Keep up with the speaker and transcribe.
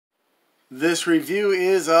This review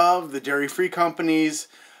is of the dairy-free company's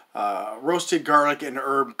roasted garlic and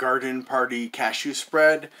herb garden party cashew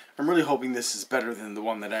spread. I'm really hoping this is better than the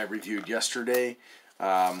one that I reviewed yesterday,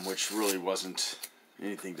 which really wasn't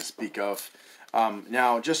anything to speak of.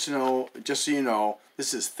 Now, just so you know,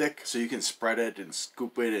 this is thick, so you can spread it and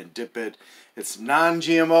scoop it and dip it. It's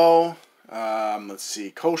non-GMO. Let's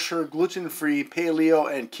see, kosher, gluten-free, paleo,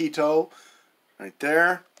 and keto. Right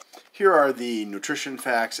there. Here are the nutrition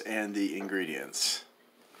facts and the ingredients.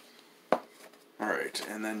 Alright,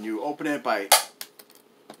 and then you open it by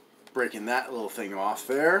breaking that little thing off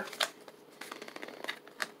there.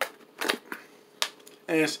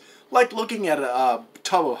 And it's like looking at a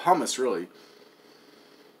tub of hummus, really.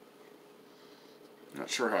 Not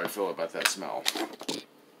sure how I feel about that smell.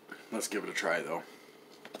 Let's give it a try, though.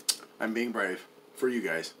 I'm being brave for you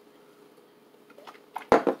guys.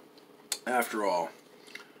 After all,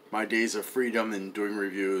 my days of freedom and doing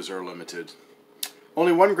reviews are limited.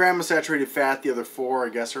 Only 1 gram of saturated fat, the other 4, I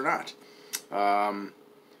guess, are not.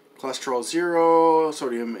 Cholesterol 0,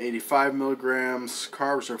 sodium 85 milligrams,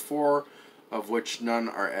 carbs are 4, of which none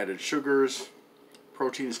are added sugars.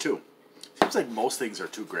 Protein is 2. Seems like most things are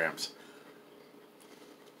 2 grams.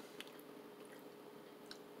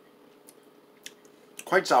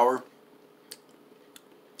 Quite sour.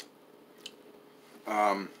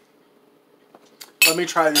 Let me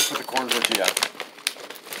try this with the corn tortilla.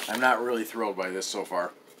 I'm not really thrilled by this so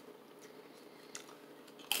far.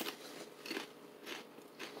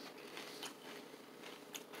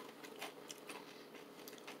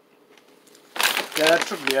 Yeah, that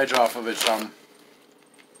took the edge off of it some.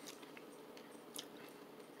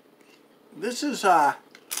 This is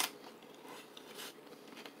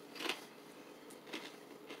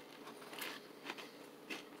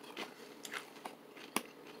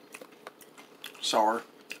sour.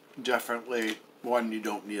 Definitely one you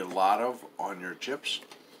don't need a lot of on your chips.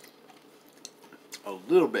 A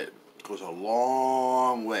little bit goes a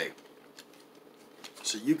long way.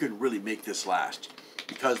 So you can really make this last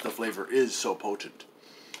because the flavor is so potent.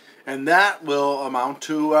 And that will amount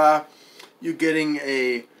to you getting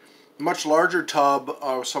a much larger tub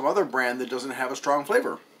of some other brand that doesn't have a strong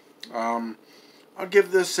flavor. I'll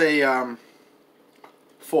give this a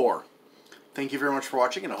 4. Thank you very much for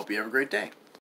watching, and I hope you have a great day.